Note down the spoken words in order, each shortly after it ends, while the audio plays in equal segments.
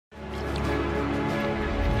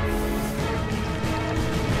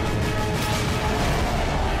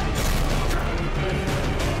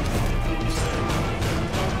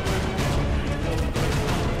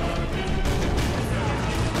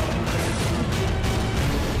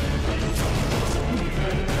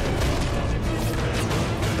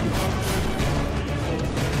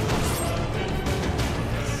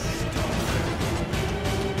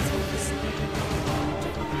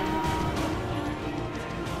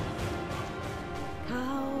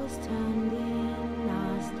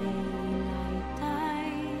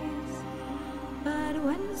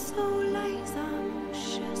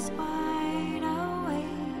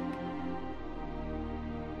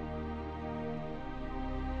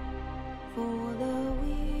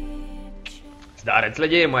Zdárec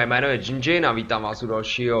lidi, moje jméno je Jinjinn a vítám vás u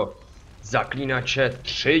dalšího Zaklínače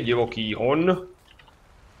 3 Divoký hon.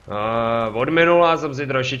 Od minula jsem si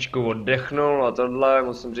trošičku oddechnul a tohle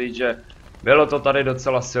musím říct, že bylo to tady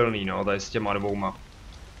docela silný, no, tady s těma dvouma.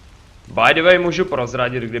 By the way, můžu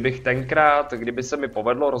prozradit, kdyby se mi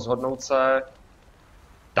povedlo rozhodnout se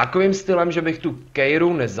takovým stylem, že bych tu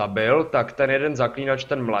Kejru nezabil, tak ten jeden zaklínač,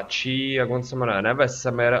 ten mladší, jak on se jmenuje, ne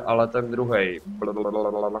Vesemir, ale ten druhej.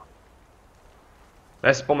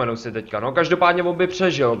 Nespomenu si teďka, no každopádně on by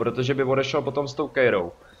přežil, protože by odešel potom s tou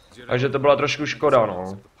Kejrou. Takže to byla trošku škoda,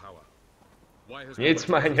 no.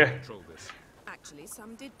 Nicméně.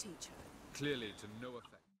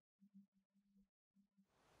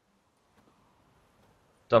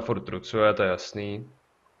 Ta furt trucuje, to je jasný.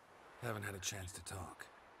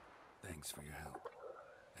 Thanks for your help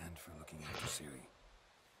and for looking after Ciri.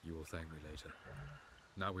 You will thank me later.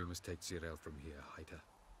 Now we must take Zirel from here, hide her,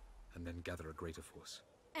 and then gather a greater force.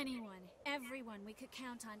 Anyone, everyone we could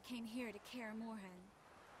count on came here to Kaer Morhen.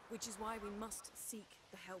 Which is why we must seek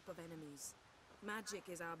the help of enemies. Magic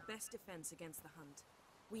is our best defense against the hunt.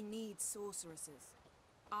 We need sorceresses,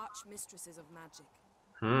 archmistresses of magic.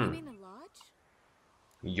 You mean the lodge?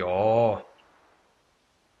 Jo.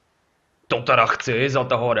 To teda chci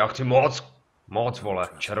zatahovat, já chci moc vole,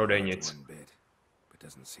 čarodejnic.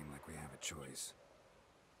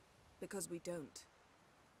 Because we don't.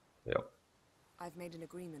 Jo. I've made an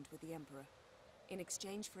agreement with the Emperor. In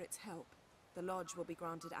exchange for its help, the Lodge will be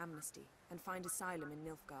granted amnesty and find asylum in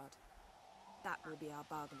Nilfgaard. That will be our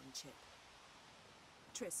bargaining chip.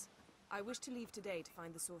 Triss, I wish to leave today to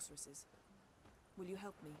find the sorceresses. Will you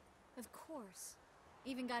help me? Of course.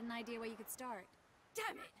 Even got an idea where you could start.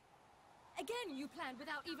 Damn it! Again you planned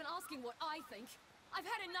without even asking what I think. I've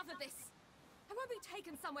had enough of this. I won't be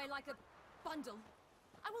taken somewhere like a bundle.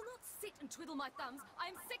 I will not sit and twiddle my thumbs. I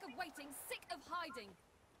am sick of waiting, sick of hiding.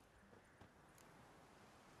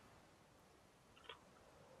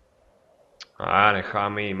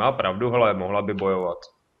 Nechám jí, má pravdu, hele, mohla by bojovat.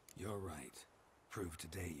 You're right. Prove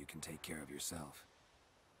today you can take care of yourself.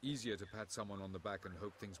 Easier to pat someone on the back and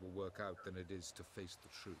hope things will work out than it is to face the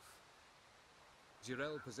truth.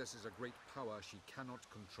 Zirel possesses a great power she cannot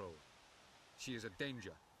control. She is a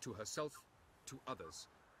danger to herself, to others.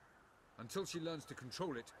 Until she learns to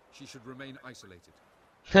control it, she should remain isolated.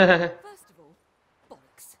 First of all,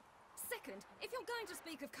 bollocks. Second, if you're going to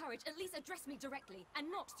speak of courage, at least address me directly,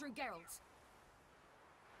 and not through Geralt.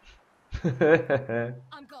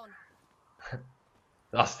 I'm gone.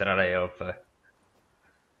 Zasranej, Elfe.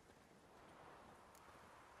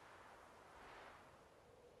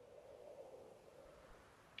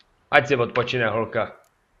 Ať si odpočine holka.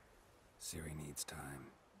 Ciri needs time.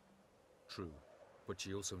 True, but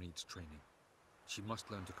she also needs training. She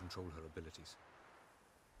must learn to control her abilities.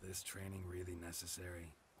 This training really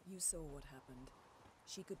necessary? You saw what happened.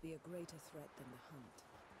 She could be a greater threat than the hunt.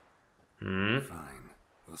 Fine.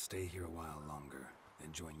 We'll stay here a while longer,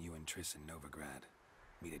 then join you and Triss in Novigrad.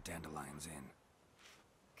 Meet at Dandelion's Inn.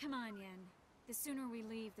 Come on, Yen. The sooner we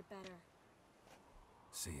leave, the better.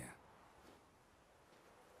 See ya.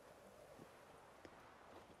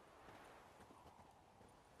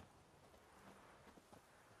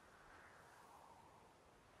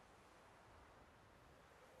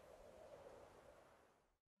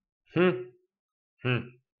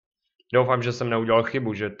 Doufám, že jsem neudělal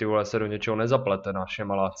chybu, že ty vole se do něčeho nezaplete, naše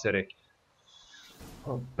malá Ciri.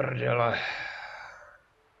 O prdele.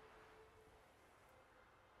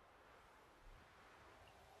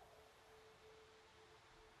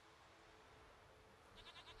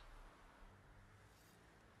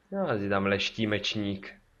 Já si tam leští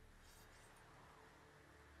mečník.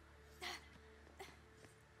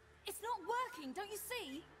 It's not working, don't you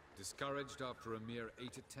see? Discouraged after a mere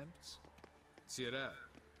 8 attempts? Zirel.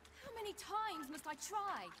 How many times must I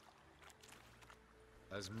try?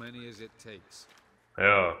 As many as it takes.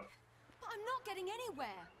 Jo. But I'm not getting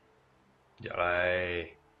anywhere.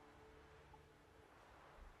 Dělej.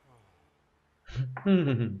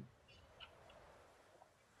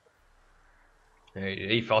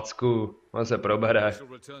 Dej facku, on se probere. I shall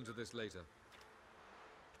return to this later.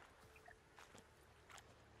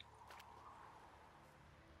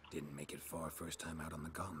 Didn't make it far first time out on the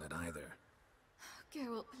gauntlet either.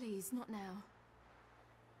 Geralt, please, not now.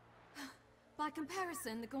 By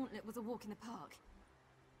comparison, the gauntlet was a walk in the park.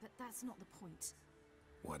 But that's not the point.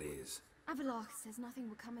 What is? Avalach says nothing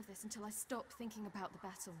will come of this until I stop thinking about the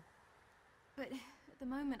battle. But at the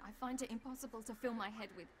moment, I find it impossible to fill my head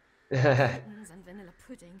with kittens and vanilla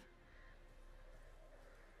pudding.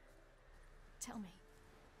 Tell me,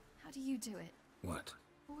 how do you do it? What?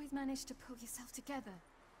 Always manage to pull yourself together.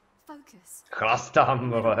 Focus. Chlastám,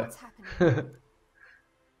 vole. What's happening?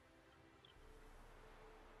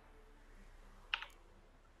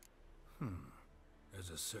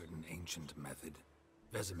 There's a certain ancient method.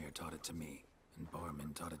 Vesemira taught it to me, and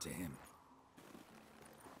Barman taught it to him.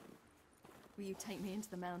 Will you take me into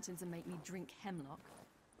the mountains and make me drink hemlock?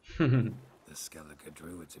 The Skellige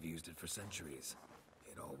druids have used it for centuries.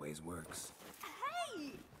 It always works.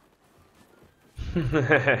 Hey!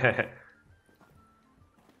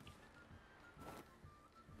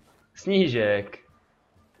 Snížek.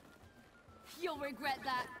 You'll regret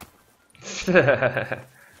that.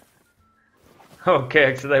 OK,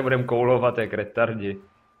 jak se tady budeme koulovat jak retardi.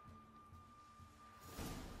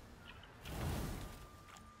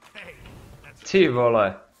 Ty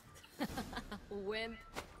vole. Wimp.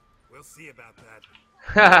 We'll see about that.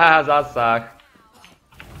 Haha, zásah.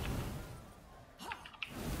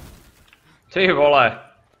 Ty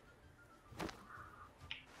vole.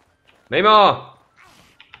 Mimo.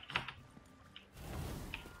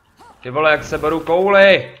 Ty vole, jak se beru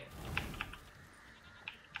kouli.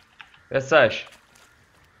 Kde seš?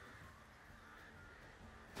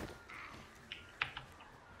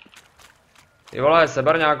 Ty vole,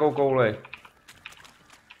 seber nějakou kouli.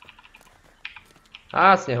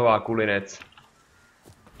 Sněhová kulinec.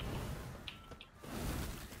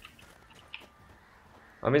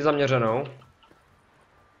 Mám ji zaměřenou.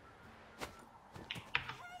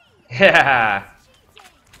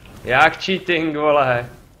 Jak cheating, vole.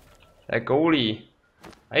 To je koulí.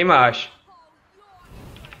 Hej máš.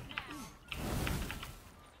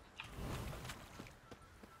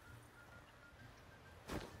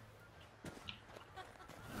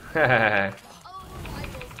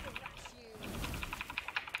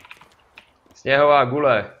 Sněhová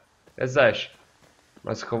gule. Kde seš?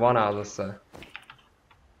 Má schovaná zase.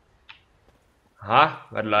 Aha,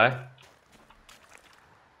 vedle.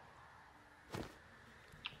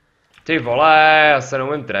 Ty vole, já se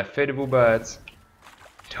neumím trefit vůbec.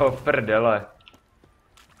 Do prdele.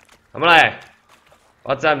 Tamhle.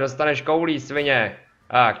 Pojď sem, dostaneš koulí, svině.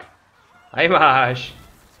 Tak. Hej máš.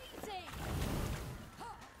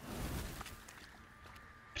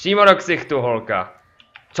 Přímo do ksichtu, holka.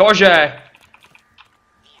 Cože?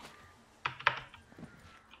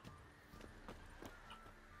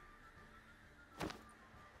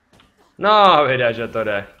 No, vidíš, že to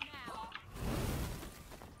jde.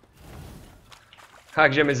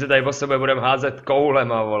 Takže my si tady po sobě budeme házet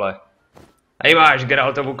koulema, vole. Hej máš,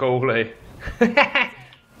 Geraltovu kouli.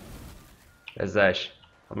 Lezeš.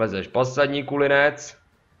 Lezeš, poslední kulinec.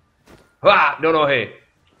 Do nohy.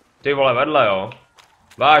 Ty vole, vedle, jo.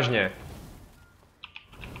 Vážně.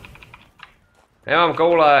 Nemám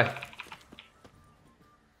koule.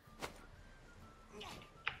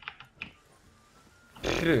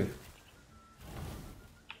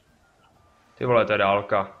 Ty vole, to je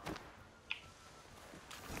dálka.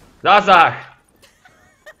 Zásah!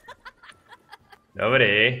 Dobrý.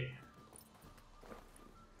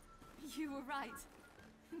 You were right.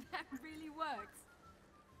 That really works.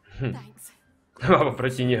 Thanks. Mám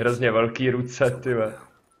oproti ní hrozně velký ruce, tyhle.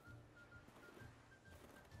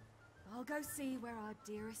 I'll go see where our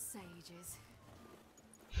dearest sage is.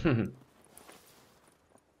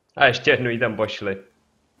 A ještě jednu jí tam pošli.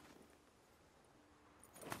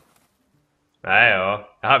 Ne jo,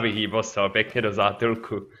 já bych jí poslal pěkně do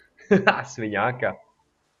zátylku. Sviňáka.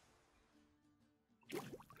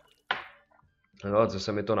 No, co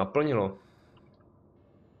se mi to naplnilo?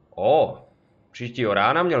 Příštího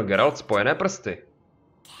rána měl Geralt spojené prsty.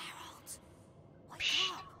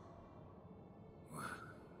 Pšt.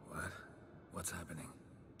 What's happening?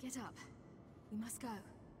 Get up. We must go.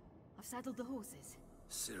 I've saddled the horses.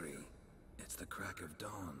 Ciri, it's the crack of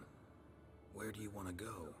dawn. Where do you want to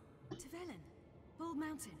go? To Velen, Bald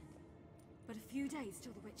Mountain. But a few days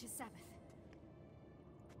till the witch's Sabbath.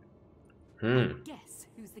 Guess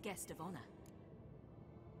who's the guest of honor?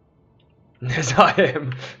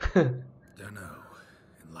 Nezájem. Don't know.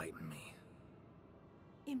 Enlighten me.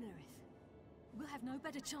 Imlerith. We'll have no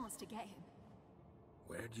better chance to get him.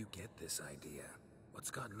 Where'd you get this idea?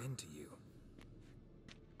 What's gotten into you?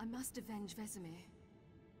 I must avenge Vesemir.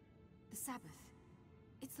 The Sabbath.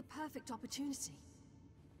 It's the perfect opportunity.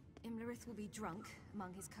 Imlerith will be drunk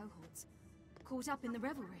among his cohorts, caught up in the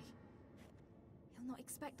revelry. He'll not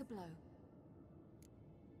expect the blow.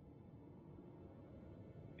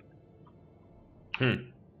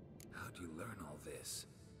 How'd you learn all this?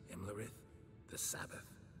 Imlerith? The Sabbath?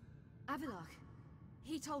 Avilach.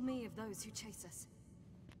 He told me of those who chase us.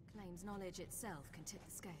 Claims knowledge itself can tip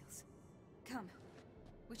the scales. Come.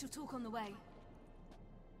 We shall talk on the way.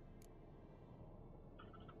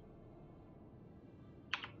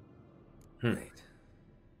 Wait.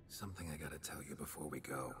 Something I gotta tell you before we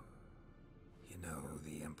go. You know,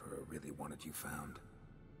 the Emperor really wanted you found.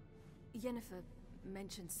 Yennefer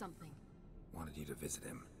mentioned something. Wanted you to visit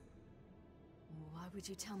him. Why would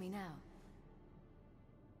you tell me now?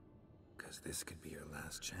 Because this could be your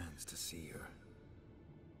last chance to see your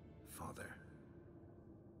father.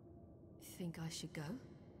 Think I should go?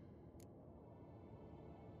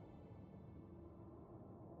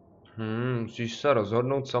 Musíš se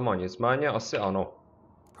rozhodnout sama, nicméně asi ano.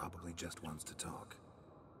 Probably just wants to talk.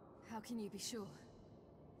 How can you be sure?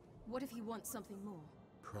 What if he wants something more?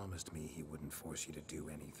 Promised me he wouldn't force you to do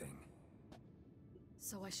anything.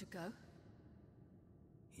 So I should go?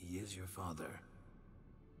 He is your father.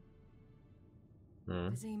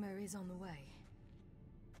 Vesemira is on the way.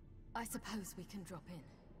 I suppose we can drop in.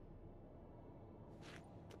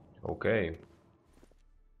 OK.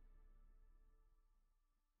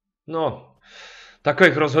 No,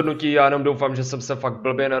 takových rozhodnutí já jenom doufám, že jsem se fakt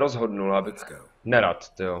blbě nerozhodnul, abych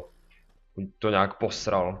nerad, tyjo. To nějak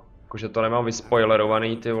posral. Jakože to nemám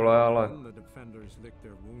vyspoilerovaný, ty vole, ale...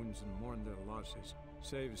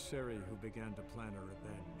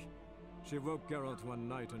 She woke Geralt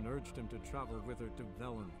one night and urged him to travel with her to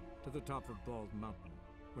Velen, to the top of Bald Mountain,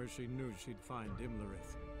 where she knew she'd find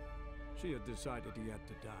Imlerith. She had decided he had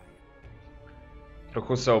to die.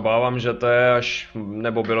 Trochu se obávám, že to je až,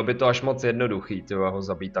 nebo bylo by to až moc jednoduchý, tyjo, ho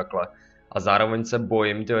zabít takhle. A zároveň se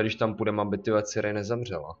bojím, tyjo, když tam půjdeme, aby tyjo Ciri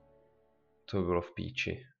nezemřela. To by bylo v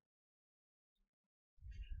píči.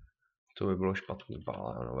 To by bylo špatný,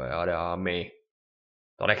 pánové a dámy.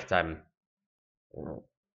 To nechcem.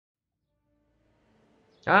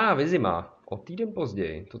 Vizima. O týden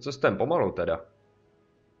později. To cestujeme pomalu teda.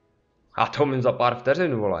 A to mi za pár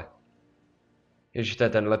vteřin, vole. Ježiš, to je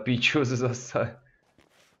tenhle píčus zase.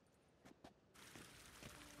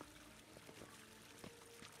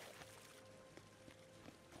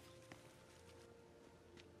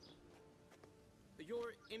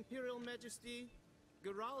 Your Imperial Majesty,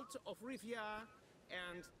 Geralt of Rivia,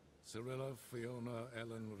 and Cirilla Fiona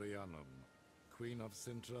Ellen Rhiannon, Queen of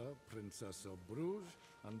Sintra, Princess of Bruges,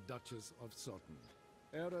 and Duchess of Sutton,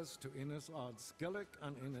 heiress to Innis Ard Skellig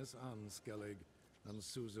and Innis Ann Skellig, and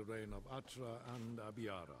suzerain of Atra and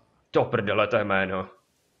Abiara. To prdele, to je jméno.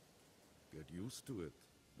 Get used to it.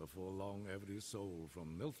 Before long, every soul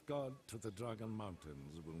from Nilfgaard to the Dragon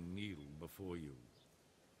Mountains will kneel before you.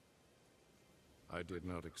 I did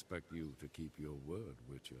not expect you to keep your word,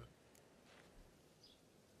 Witcher.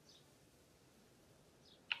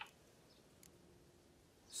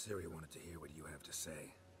 Ciri wanted to hear what you have to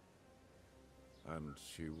say. And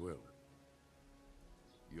she will.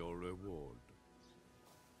 Your reward.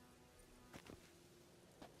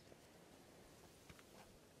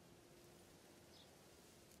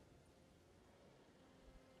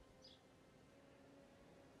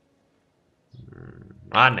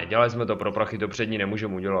 Nedělali jsme to pro prachy, to před ní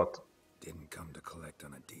nemůžeme udělat. Didn't come to collect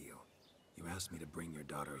on a deal. You asked me to bring your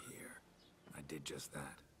daughter here. I did just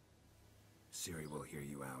that. Ciri will hear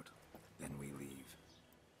you out. Then we leave.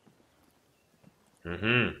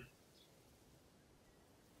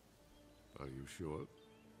 Are you sure?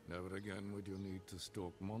 Never again would you need to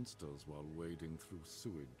stalk monsters while wading through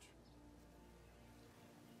sewage.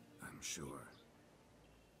 I'm sure.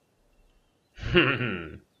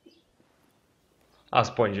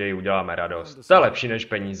 Aspoň, že jí uděláme radost. To je lepší než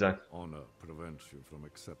peníze. Honor prevents you from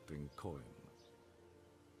accepting coin.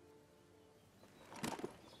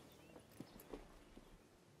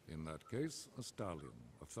 In that case, a stallion,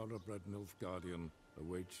 a thoroughbred Nilfgaardian,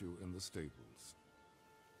 awaits you in the stables.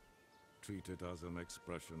 Treat it as an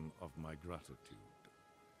expression of my gratitude.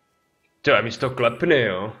 To je místo klepny,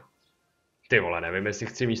 jo? Ty vole, nevím, jestli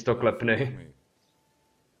chci místo klepny.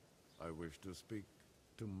 I wish to speak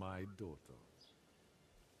to my daughter.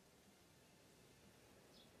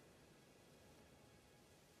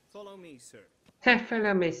 follow me, sir.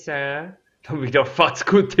 Follow me, sir. To bych dal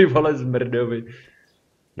facku, ty vole, zmrdovi.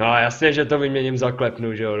 No a jasně, že to vyměním za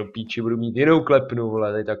klepnu, že jo, do píči budu mít jinou klepnu,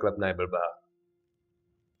 vole, tady ta klepna je blbá.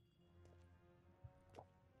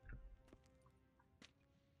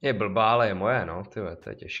 Je blbá, ale je moje, no, tyhle, to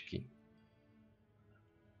je těžký.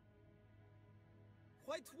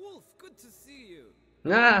 White Wolf, good to see you.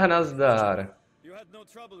 Nazdar. You had no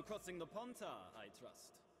trouble crossing the Pontar, I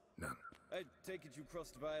trust. None. I take it you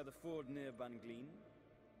crossed via the ford near Bangleen.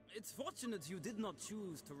 It's fortunate you did not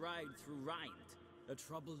choose to ride through Rind, a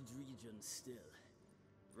troubled region still.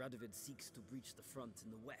 Radovid seeks to breach the front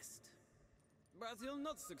in the west. But he'll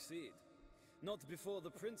not succeed. Not before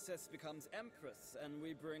the princess becomes empress and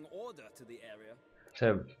we bring order to the area.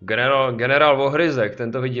 Generál Ohryzek,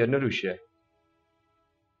 ten to vidí jednoduše.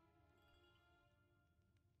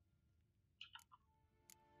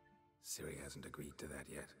 agreed to that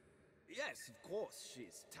yet? Yes, of course,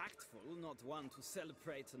 she's tactful, not one to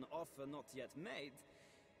celebrate an offer not yet made.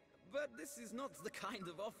 But this is not the kind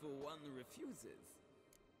of offer one refuses.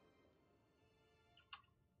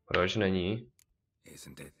 Proč není?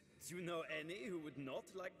 Isn't it? Do you know any who would not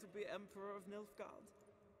like to be Emperor of Nilfgaard?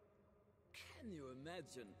 Can you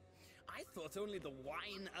imagine? I thought only the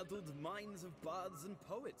wine-addled minds of bards and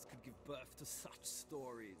poets could give birth to such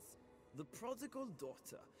stories. The prodigal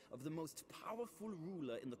daughter of the most powerful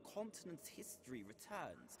ruler in the continent's history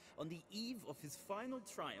returns on the eve of his final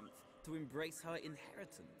triumph to embrace her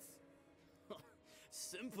inheritance.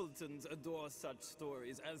 Simpletons adore such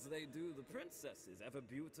stories as they do the princesses, ever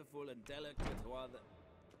beautiful and delicate who are the...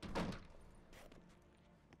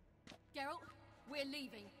 Geralt, we're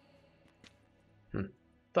leaving.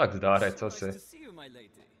 Tak zdárec, co Nice si. to see you, my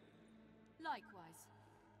lady. Likewise.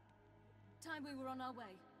 Time we were on our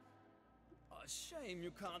way. A shame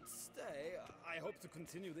you can't stay. I hope to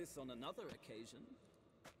continue this on another occasion.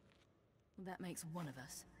 That makes one of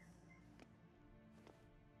us.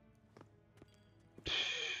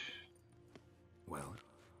 Well,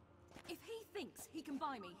 If he thinks he can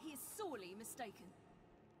buy me, he is sorely mistaken.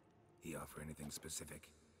 he offer anything specific?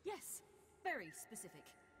 Yes, very specific.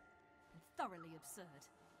 And thoroughly absurd.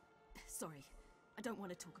 Sorry, I don't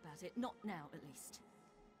want to talk about it. Not now, at least.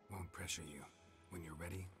 Won't pressure you. When you're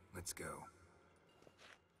ready, let's go.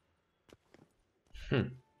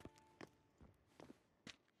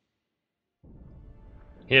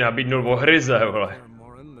 Je nabídnul ohryze, vole.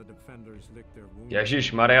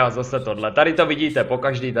 Ježišmarja, zase tohle. Tady to vidíte,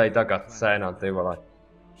 pokaždý tady ta scéna, ty vole.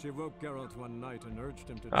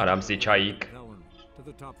 A dám si čajík.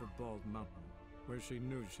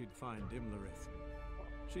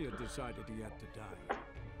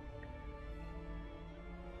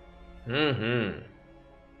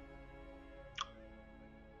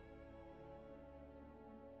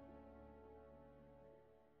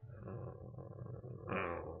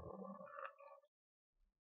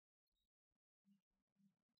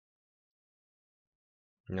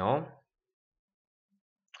 No.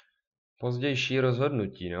 Pozdější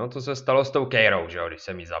rozhodnutí, no. Co se stalo s tou Keirou, že jo, když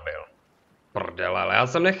jsem jí zabil. Prdele, ale já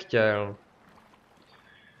jsem nechtěl.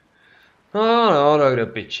 No, tak do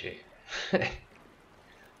piči.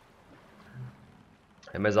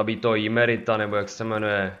 Jdeme zabít toho Jimerita, nebo jak se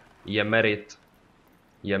jmenuje,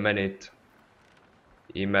 Jemenit.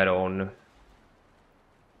 Jimeron.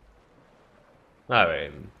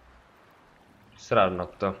 Nevím. Srad na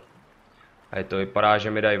to. A to vypadá,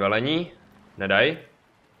 že mi dají velení. Nedaj.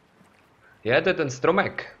 Je, to je ten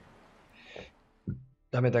stromek.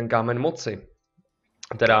 Tam je ten kámen moci.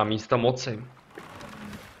 Teda místo moci.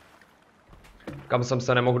 Kam jsem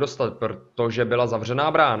se nemohl dostat, protože byla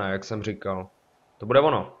zavřená brána, jak jsem říkal. To bude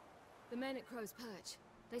ono. The men at Crow's Perch,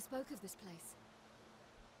 they spoke of this place.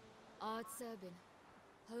 Ard Serbin,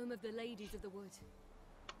 home of the ladies of the wood.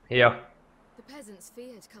 Jo. The peasants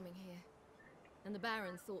feared coming here, and the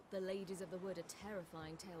Baron thought the ladies of the wood a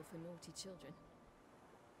terrifying tale for naughty children.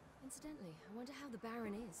 Incidentally, I wonder how the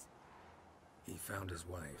Baron is. He found his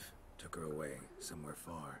wife, took her away, somewhere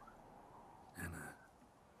far. Anna,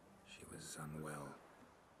 she was unwell.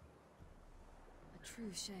 A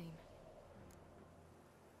true shame.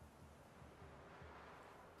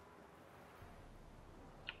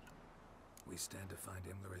 We stand to find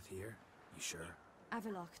Imlerith here? You sure?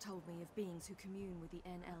 Avalok told me of beings who commune with the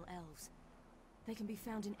NL elves. They can be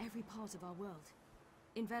found in every part of our world.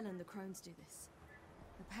 In Velen, the crones do this.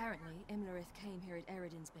 Apparently, Imlerith came here at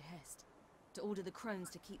Eredin's behest, to order the crones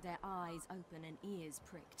to keep their eyes open and ears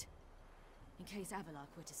pricked, in case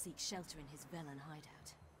Avalok were to seek shelter in his Velen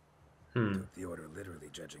hideout. Took the order literally,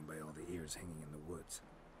 judging by all the ears hanging in the woods.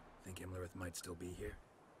 Think Imlerith might still be here?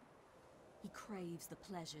 He craves the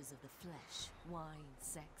pleasures of the flesh, wine,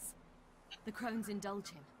 sex. The crones indulge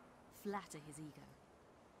him, flatter his ego.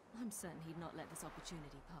 I'm certain he'd not let this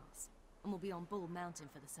opportunity pass, and will be on Bull Mountain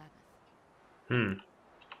for the Sabbath.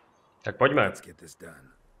 Tak pojďme. Let's get this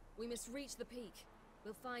done. We must reach the peak.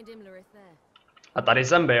 We'll find Imlerith there. A tady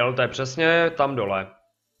jsem byl, to je přesně tam dole.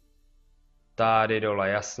 Tady dole,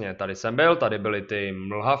 jasně, tady jsem byl, tady byly ty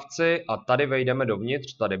mlhavci a tady vejdeme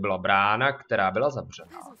dovnitř, tady byla brána, která byla zavřená.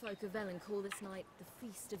 Peasant folk of Velen call this night the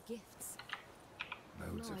Feast of Gifts.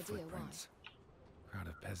 Loads No of idea footprints. Crowd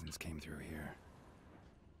of peasants came through here.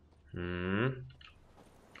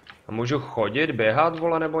 A můžu chodit, běhat,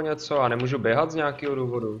 vole, nebo něco? A nemůžu běhat z nějakého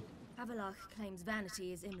důvodu. Avalok claims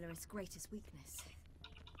vanity is Imlerith's greatest weakness.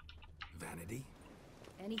 Vanity?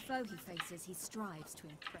 Any foe he faces, he strives to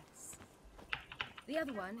impress. The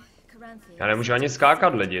other one, Caranthius, Já nemůžu ani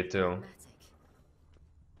skákat lidi, jo.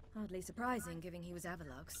 Hardly surprising, given he was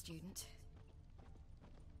Avalok's student.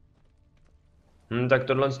 Tak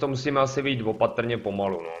tohle to musíme asi být opatrně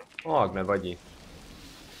pomalu, no. No, tak nevadí.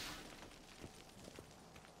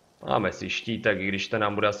 Máme si štítek, i když to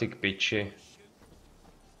nám bude asi k piči.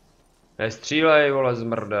 Nestřílej, vole,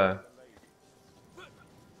 zmrde.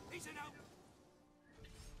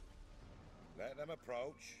 Let them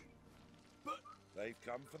approach. They've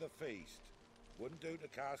come for the feast. Wouldn't do to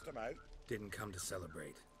cast them out. Didn't come to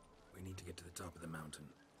celebrate. We need to get to the top of the mountain.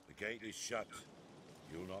 The gate is shut.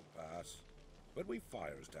 You'll not pass. But we've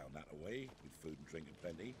fires down that away, with food and drink and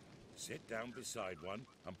plenty. Sit down beside one,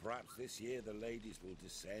 and perhaps this year the ladies will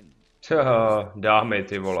descend. Dámy,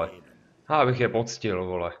 ty vole. Já bych je poctil,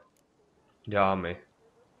 vole. Dámy.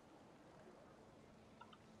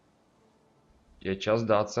 Je čas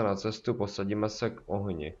dát se na cestu, posadíme se k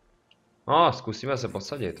ohni. Zkusíme se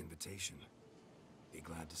posadit.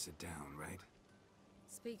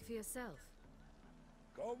 Speak for yourself.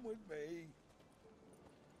 Come with me.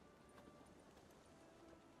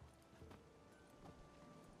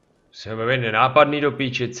 Se bude nenápadný do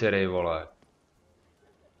píčici, vole.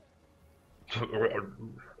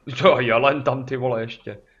 To jelen tam, ty vole,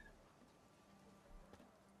 ještě.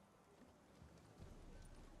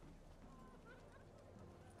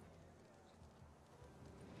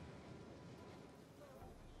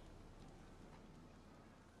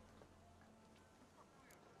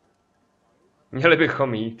 Měli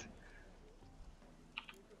bychom jít.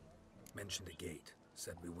 Mentioned a gate,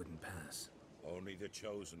 said we wouldn't pass. Only the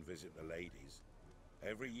chosen visit the ladies.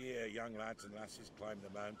 Every year young lads and lasses climb the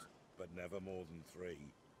mount, but never more than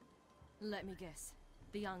 3. Let me guess.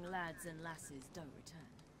 The young lads and lasses don't return.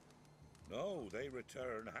 No, they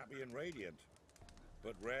return happy and radiant.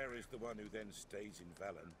 But rare is the one who then stays in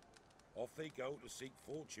Velen. Off they go to seek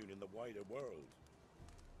fortune in the wider world.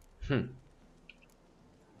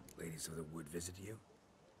 Ladies of the wood visit you?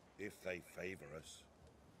 If they favor us.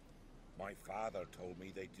 My father told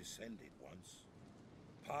me they descended once.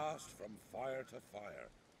 Passed from fire to fire,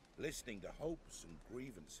 listening to hopes and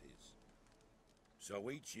grievances.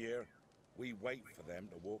 So each year, we wait for them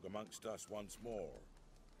to walk amongst us once more.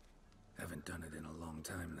 Haven't done it in a long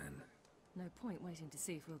time then. No point waiting to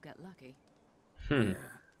see if we'll get lucky. Yeah,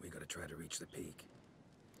 we gotta try to reach the peak.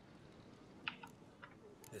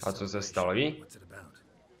 A co se stalo jí? What's it about?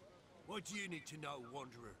 What do you need to know,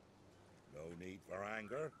 Wanderer? No need for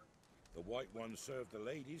anger. The White Ones serve the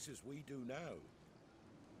ladies as we do now.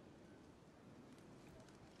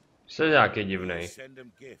 Jsi nějaký divnej. Send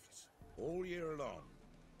them gifts all year long.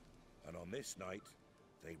 And on this night,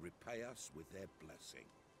 they repay us with their blessing.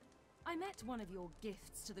 I met one of your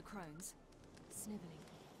gifts to the crones. Sniveling,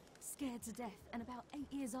 scared to death, and about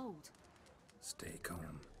 8 years old. Stay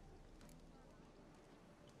calm.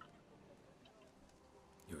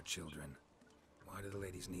 Your children. Why do the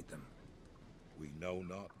ladies need them? We know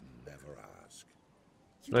not and never ask.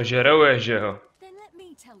 No žeruje, že jo? Then let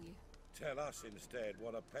me tell you. Tell us instead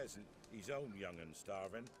what a peasant, his own young and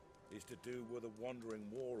starving, is to do with a wandering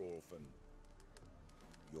war orphan.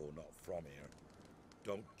 You're not from here.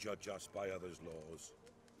 Don't judge us by others' laws.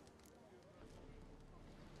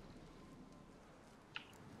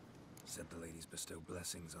 Said the ladies bestow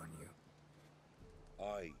blessings on you.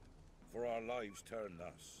 Aye, for our lives turn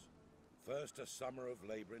thus. First a summer of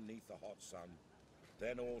labouring neath the hot sun,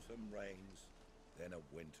 then autumn rains, then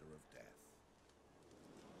a winter of death.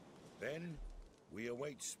 Then we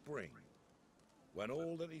await spring, when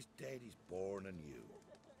all that is dead is born anew.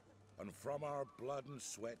 And from our blood and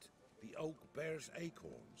sweat the oak bears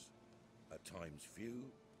acorns, at times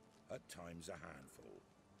few, at times a handful.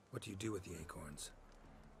 What do you do with the acorns?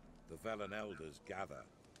 The Velen elders gather,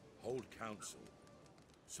 hold council.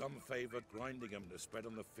 Some favour grinding them to spread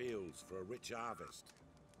on the fields for a rich harvest.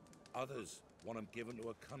 Others want them given to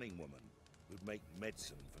a cunning woman who'd make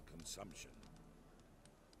medicine for consumption.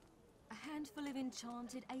 A handful of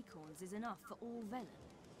enchanted acorns is enough for all Velen.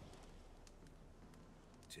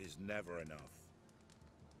 'Tis never enough.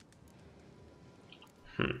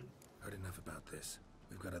 Heard enough about this.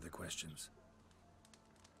 We've got other questions.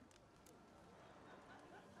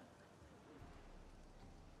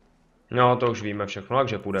 No, to už víme všechno,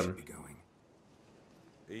 takže půjdem.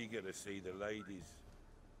 Eager to see the ladies.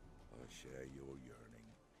 I share your yearning.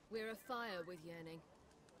 We're afire with yearning.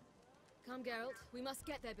 Come, Geralt. We must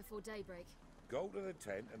get there before daybreak. Go to the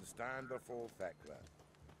tent and stand before Thekla.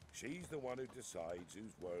 She's the one who decides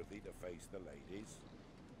who's worthy to face the ladies.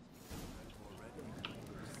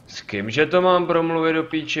 S kýmže to mám promluvit do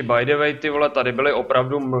píči? By the way, ty vole, tady byli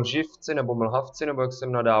opravdu mlživci nebo mlhavci, nebo jak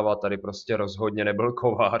jsem nadával, tady prostě rozhodně nebyl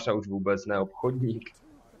kovář a už vůbec ne obchodník.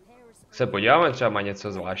 Se podíváme, třeba má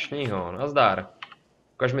něco zvláštního. Nazdar.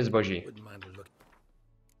 Ukaž mi zboží.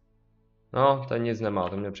 No, ten nic nemá,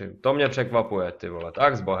 to mě překvapuje, ty vole.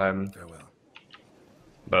 Tak s bohem.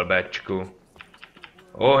 Blbečku.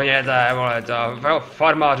 Uhněte, vole, to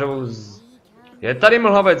farmářovou Je tady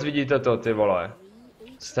mlhavec, vidíte to, ty vole.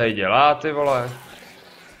 Co tady dělá, ty vole?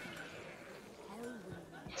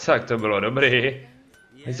 Tak to bylo dobrý.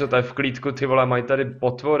 Jsou tady v klídku, ty vole, mají tady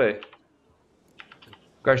potvory.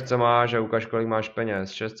 Ukaž, co máš a ukaž, kolik máš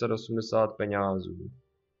peněz. 680 penězů.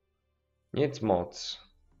 Nic moc.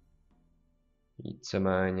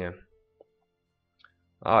 Víceméně.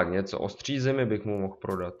 Tak, něco o střízemi bych mu mohl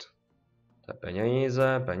prodat. To je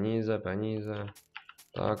peníze.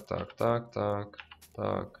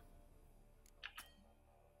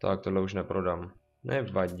 Tak, tohle už neprodám.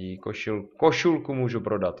 Nevadí, košulku můžu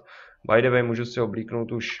prodat. By the way, můžu si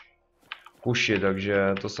oblíknout už kuši,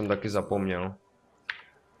 takže to jsem taky zapomněl.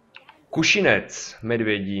 Kušinec,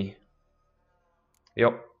 medvědí.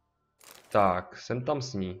 Jo. Tak, jsem tam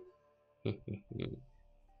s ní.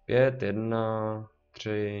 5, 1,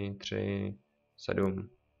 3, 7.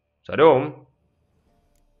 7?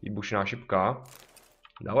 Výbušná šipka.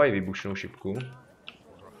 Dávaj výbušnou šipku.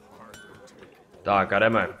 Tak a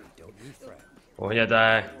jdeme.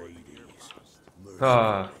 Pohněte.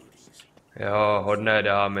 Jo, hodné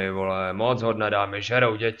dámy, vole. Moc hodné dámy.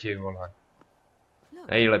 Žerou děti, vole.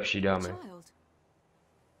 Nejlepší dámy.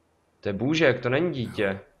 To je bůžek, to není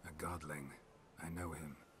dítě.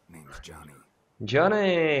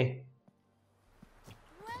 Johnny.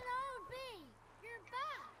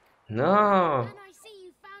 No.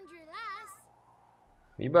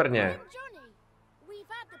 Výborně.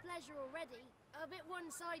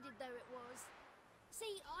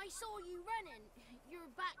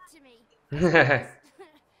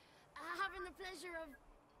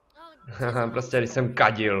 Prostě když jsem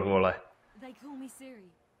kadil, vole.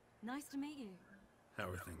 How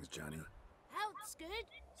are things, Johnny? Health's good,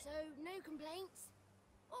 so no complaints.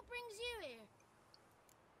 What brings you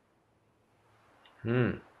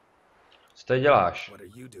here? Co tady děláš? What are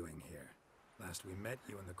you doing here? Last we met,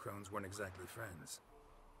 you and the crones weren't exactly friends.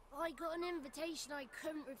 I got an invitation I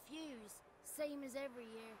couldn't refuse, same as every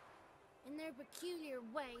year. In their peculiar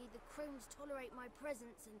way, the crones tolerate my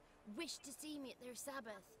presence and wish to see me at their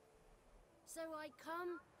Sabbath. So I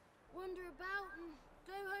come, wander about, and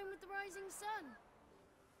go home with the rising sun.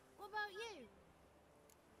 What about you?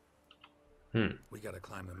 We gotta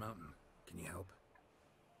climb the mountain. Can you help?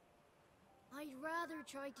 I'd rather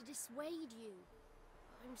try to dissuade you.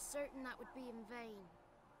 I'm certain that would be in vain.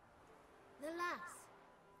 The lass,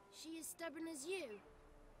 she as stubborn as you?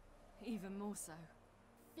 Even more so.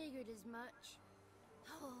 Figured as much.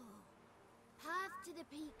 Oh. Path to the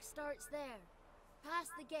peak starts there,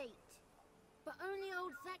 past the gate. But only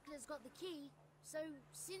old Thekla's got the key, so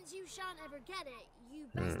since you shan't ever get it, you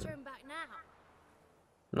best turn back now.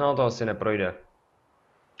 No, to asi neprojde.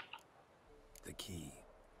 The key.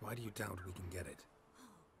 Why do you doubt we can get it?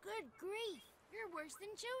 Good grief! You're worse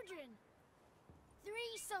than children. 3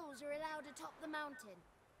 souls are allowed atop the mountain,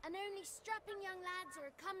 and only strapping young lads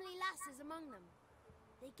or comely lasses among them.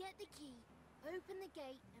 They get the key, open the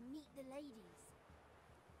gate, and meet the ladies.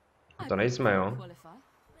 To nejsme, jo? But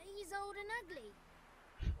he's old and ugly.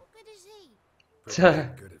 What good is he?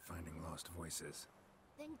 Pretty good at finding lost voices.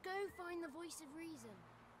 Then go find the voice of reason.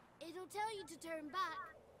 It'll tell you to turn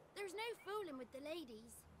back. There's no fooling with the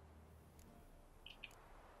ladies.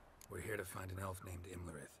 We're here to find an elf named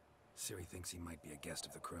Imlerith. Ciri thinks he might be a guest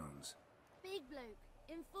of the crones. Big bloke,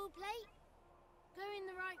 in full plate? Going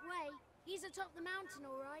the right way. He's atop the mountain,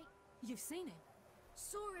 all right. You've seen him?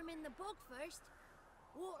 Saw him in the bog first.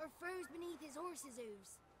 Water froze beneath his horse's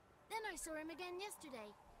hooves. Then I saw him again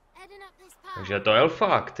yesterday, heading up this path. Takže to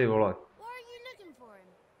elfák, ty vole. Why are you looking for him?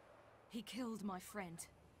 He killed my friend.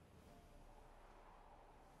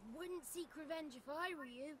 Wouldn't seek revenge if I were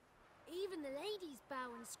you. Even the ladies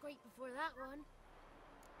bow and scrape before that one.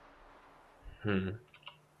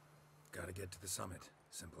 Gotta get to the summit.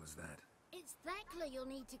 Simple as that. It's Thekla you'll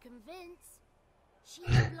need to convince.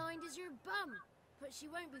 She's blind as your bum, but she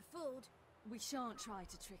won't be fooled. We shan't try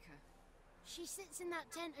to trick her. She sits in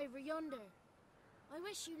that tent over yonder. I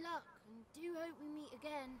wish you luck, and do hope we meet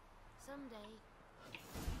again, someday.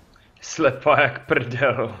 Slepá jak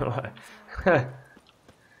prdel, vole.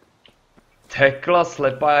 Tekla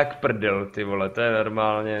slepá jak prdel, ty vole, to je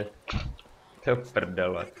normálně. To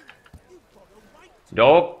prdele.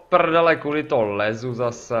 Do prdele, kvůli to lezu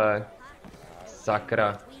zase.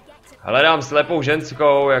 Sakra. Hledám slepou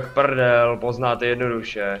ženskou, jak prdel, poznáte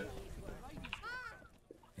jednoduše.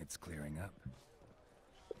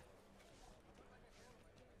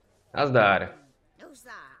 Nazdar. Who's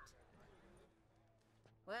that?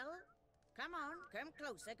 Well, come on, come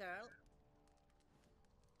closer, girl.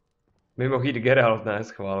 by mohl jít Geralt, ne,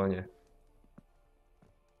 schválně.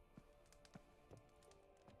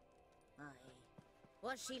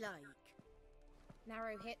 What's she like?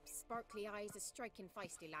 Narrow hips, sparkly eyes, a striking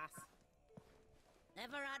feisty lass.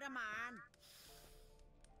 Never had a man.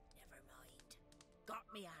 Never mind.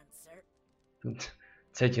 Got me answer.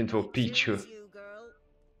 Cítím tvou píču. Choose you, girl.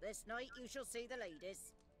 This night you shall see the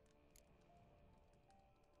ladies.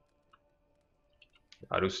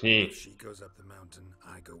 A jdu s ní. If she goes up the mountain,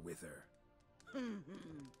 I go with her.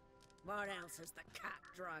 What else has the cat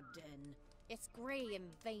dragged in? It's grey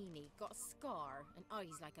and veiny, got a scar, and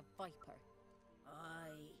eyes like a viper.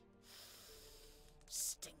 Aye.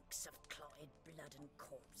 Stinks of clotted blood and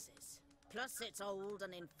corpses. Plus it's old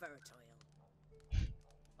and infertile.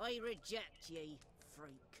 I reject ye,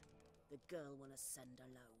 freak. The girl will ascend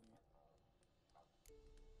alone.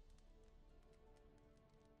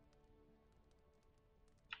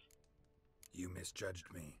 You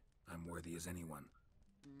misjudged me. I'm worthy as anyone.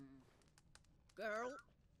 Girl?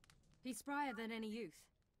 He's sprier than any youth.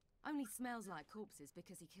 Only smells like corpses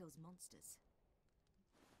because he kills monsters.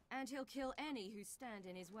 And he'll kill any who stand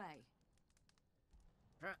in his way.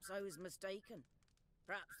 Perhaps I was mistaken.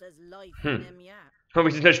 Perhaps there's life in him yet. No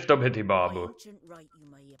vidíš v tobě, ty By bábo. ancient right you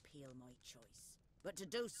may appeal my choice. But to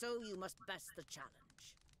do so you must best the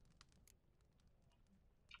challenge.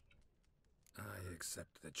 I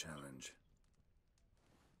accept the challenge.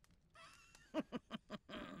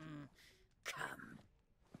 Come.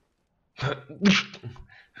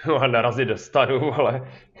 A narazit dostanu,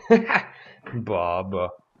 ale... Bába.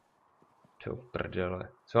 To prdele.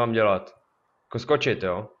 Co mám dělat? Jako skočit,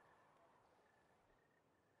 jo?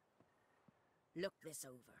 Look this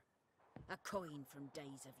over. A coin from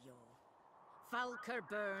days of yore. Falker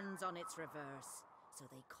burns on its reverse, so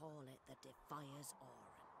they call it the Defier's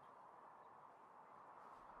Oran.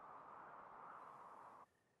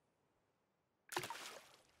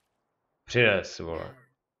 Přines, vole.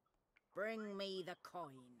 Bring me the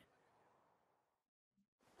coin.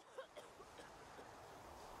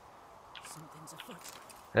 Something's afoot.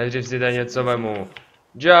 Nejdřív si tady něco vemu.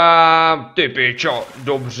 Jam, ty pičo,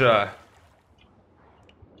 dobře.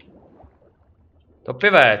 To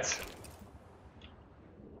pivec.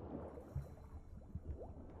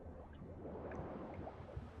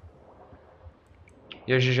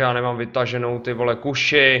 Ježiš, já nemám vytaženou ty vole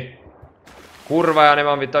kuši. Kurva, já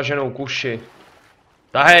nemám vytaženou kuši.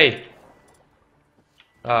 Tahej.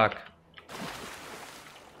 Tak.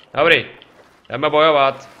 Dobrý. Jdeme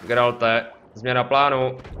bojovat, Geralte. Změna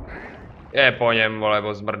plánu. Je po něm, vole,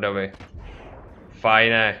 o zmrdovi.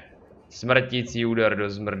 Fajné. Smrtící úder do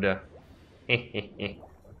zmrda.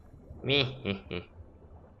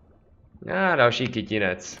 A další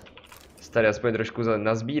kytinec. Tady aspoň trošku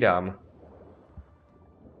nazbírám.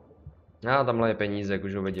 A tamhle je penízek,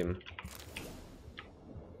 už ho vidím.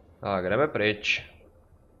 Tak, jdeme pryč.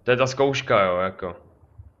 To je ta zkouška, jo, jako.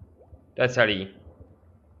 To je celý.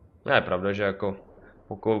 Ne, je pravda, že jako...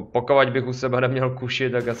 Pokud bych u sebe neměl kuši,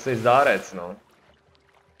 tak asi zdárec, no.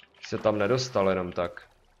 Se tam nedostal jenom tak.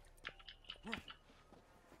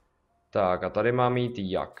 Tak, a tady mám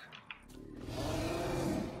jít jak?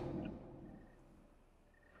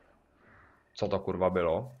 Co to kurva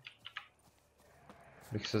bylo?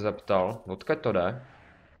 Bych se zeptal, odkud to jde?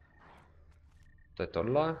 To je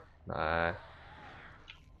tohle? Ne.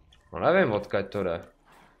 No nevím, odkud to jde.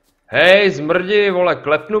 Hej, zmrdi, vole,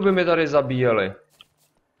 klepnu by mi tady zabíjeli.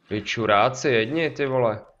 Vy čuráci jedni, ty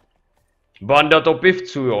vole. Banda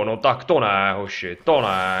topivců, jo, no tak to ne, hoši, to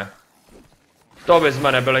ne. To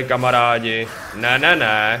bychom nebyli kamarádi. Ne, ne,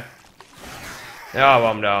 ne. Já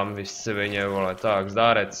vám dám, vy svině, vole, tak,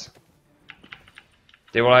 zdárec.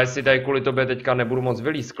 Ty vole, jestli tady kvůli tobě teďka nebudu moc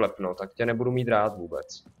vylíz klepnout, tak tě nebudu mít rád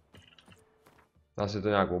vůbec. Dá si to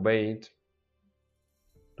nějak obejít.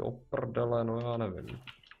 Do prdele, no já nevím.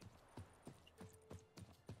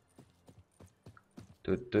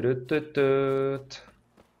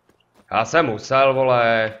 Já jsem musel,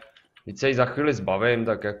 vole. Víc se jí za chvíli zbavím,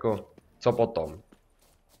 tak jako, co potom?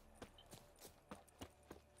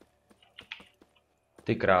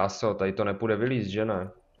 Ty kráso, tady to nepůjde vylízt, že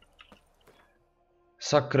ne?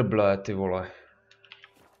 Sakrblé, ty vole.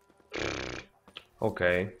 OK.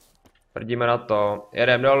 Prdíme na to.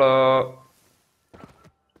 Jedem dolů.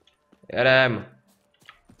 Jedem.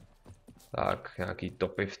 Tak, nějaký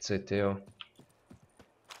topivci, tyjo.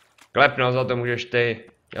 Klepno, za to můžeš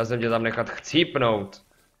ty. Já jsem tě tam nechat chcípnout.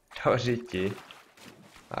 Do řiti.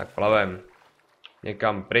 Tak, plavem.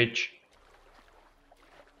 Někam pryč.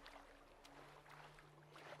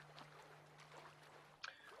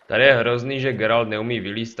 Tady je hrozný, že Geralt neumí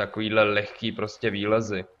vylízt takovýhle lehký prostě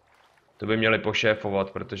výlezy. To by měli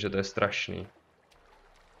pošéfovat, protože to je strašný.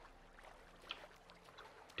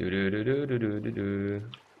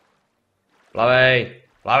 Plavej!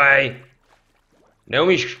 Plavej!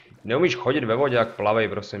 Neumíš chodit ve vodě, jak plavej,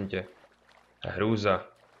 prosím tě. To je hrůza.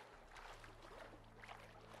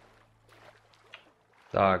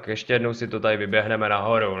 Tak, ještě jednou si to tady vyběhneme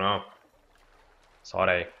nahoru, no.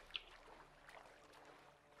 Sorry.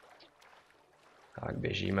 Tak,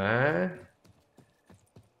 běžíme.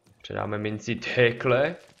 Předáme minci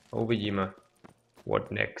tekle a uvidíme.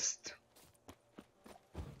 What next?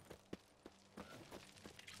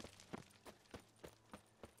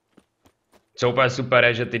 Co úplně super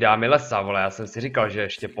je, že ty dámy lesa, vole, já jsem si říkal, že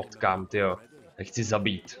ještě potkám, tyjo. Nechci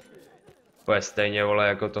zabít. To je stejně, vole,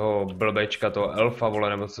 jako toho blbečka, toho elfa, vole,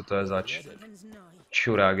 nebo co to je zač.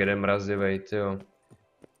 Čurák, jeden mrazivej, tyjo.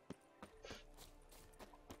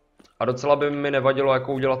 A docela by mi nevadilo,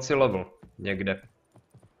 jako udělat si level někde.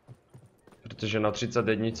 Protože na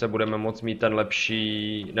 31 budeme moct mít ten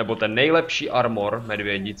lepší, nebo ten nejlepší armor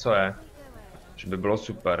medvědí, co je. Že by bylo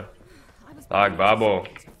super. Tak, bábo.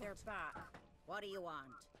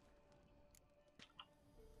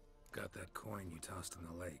 Got that coin you tossed in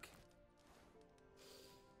the lake.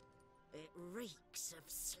 It reeks of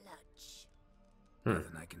sludge.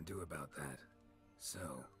 Nothing I can do about that.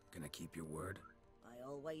 So, gonna keep your word? I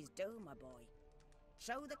always do, my boy.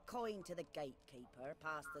 Show the coin to the gatekeeper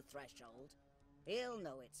past the threshold. He'll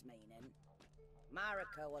know its meaning.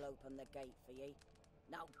 Marika will open the gate for you.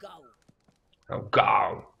 Now go. Now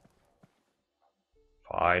go.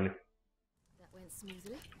 Fine. That went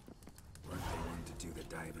smoothly. Weren't the one to do the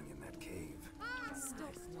diving in that cave?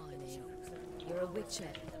 Stop whining. You're a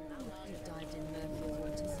witcher. You've dived in murky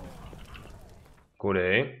waters.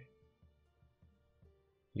 Kudy?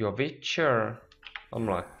 You're a witcher.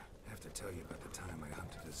 Tamhle. Have to tell you about the time I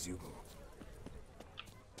hunted a zoogle.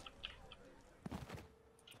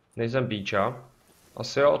 Nejsem píča.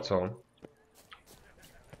 Asi jo, co?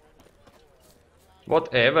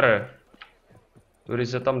 Whatever. Tudy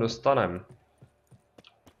se tam dostanem.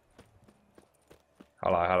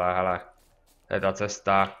 Hele. To je ta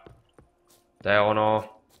cesta. To je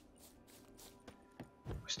ono.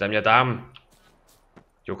 Jste mě tam.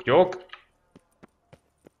 Ťuk.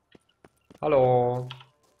 Haló.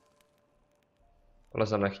 Tohle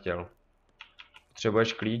jsem nechtěl.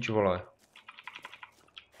 Potřebuješ klíč, vole.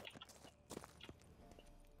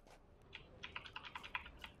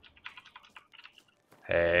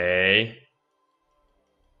 Hej.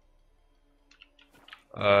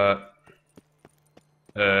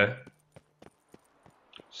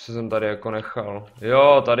 Co jsem tady jako nechal?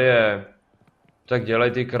 Jo, tady je. Tak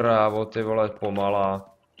dělej ty krávo, ty vole,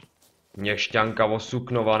 pomalá. Měšťanka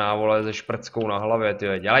osuknovaná, vole, se šprckou na hlavě,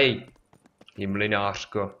 ty dělej. Ty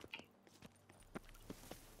mlynářko.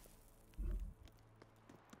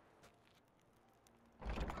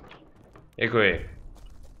 Děkuji.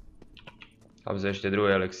 Tam se ještě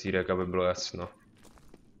druhý elixírek, aby bylo jasno.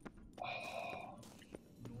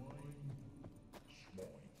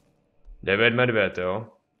 Devět medvěd,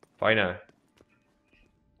 jo? Fajné.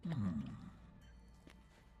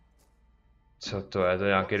 Co to je? To je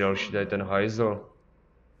nějaký další, tady ten hajzl.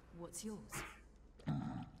 What's yours?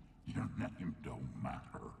 Your name don't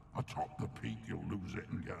matter. Atop the peak you'll lose it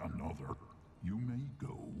and get another. You may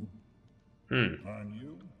go. And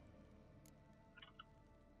you?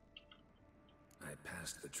 I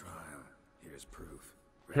passed the trial. Here's proof.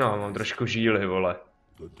 No, mám trošku žíly, vole.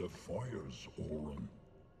 The Defiers, Oren.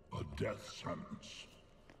 A death sentence.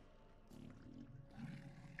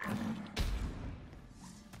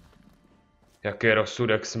 Jaký je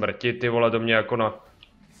rozsudek smrti, ty vole, to mě jako na...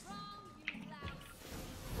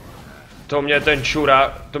 To mě ten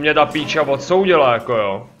čura, to mě ta píča odsoudila, jako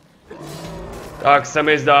jo. Tak se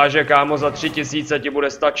mi zdá, že kámo za 3000 ti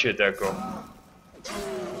bude stačit, jako.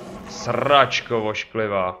 Sračko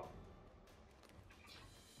vošklivá.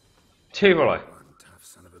 Ty vole.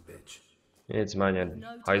 Nicméně,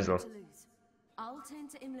 hajzl.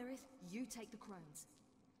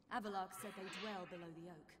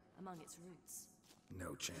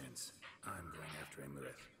 No chance. I'm going after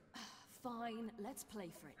Imlerith. Fine, let's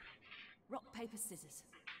play for it. Rock, paper, scissors.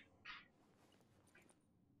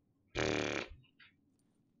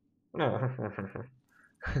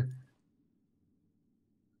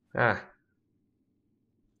 Ah.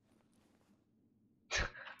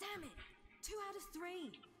 Damn it! 2 out of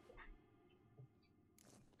 3.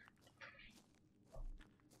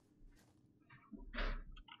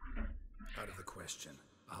 Out of the question.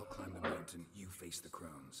 I'll climb the mountain, you face the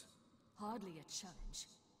crones. Hardly a challenge.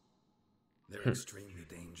 They're extremely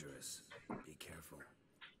dangerous. Be careful.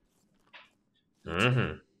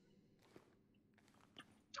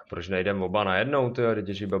 Proč nejdem oba najednou, tyjo?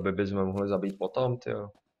 Ježibabí bychom mohli zabít potom, tyjo.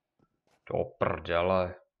 Do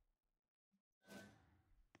prdele.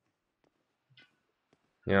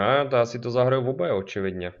 Jo, to asi to zahraju oboje,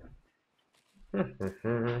 očividně.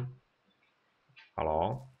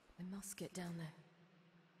 Haló?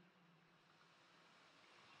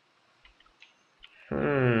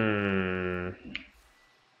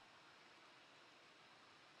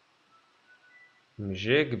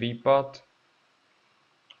 Mžik, výpad.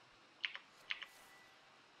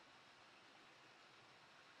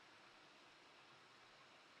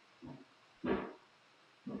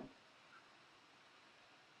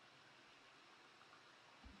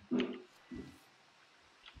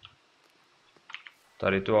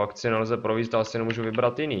 Tady tu akci nelze provést, asi nemůžu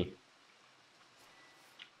vybrat jiný.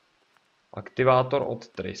 Aktivátor od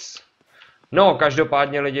Tris. No,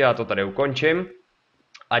 každopádně lidi, já to tady ukončím.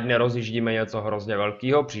 Ať nerozjíždíme něco hrozně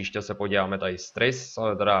velkého. Příště se podíváme tady s Tris,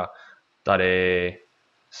 teda tady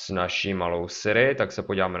s naší malou Siri, tak se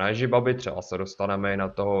podíváme na Ježibabí, třeba se dostaneme i na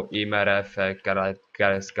toho Imerefe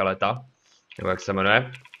skeleta, nebo jak se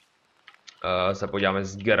jmenuje. Se podíváme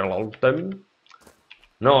s Geraltem.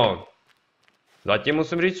 No, zatím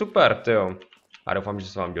musím říct super, tyjo. A doufám, že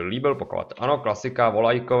se vám díl líbil, pokud ano, klasika,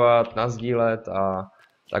 volajkovat, nasdílet a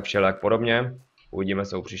tak všelijak podobně. Uvidíme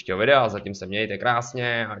se u příštího videa, zatím se mějte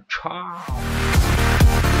krásně a čau.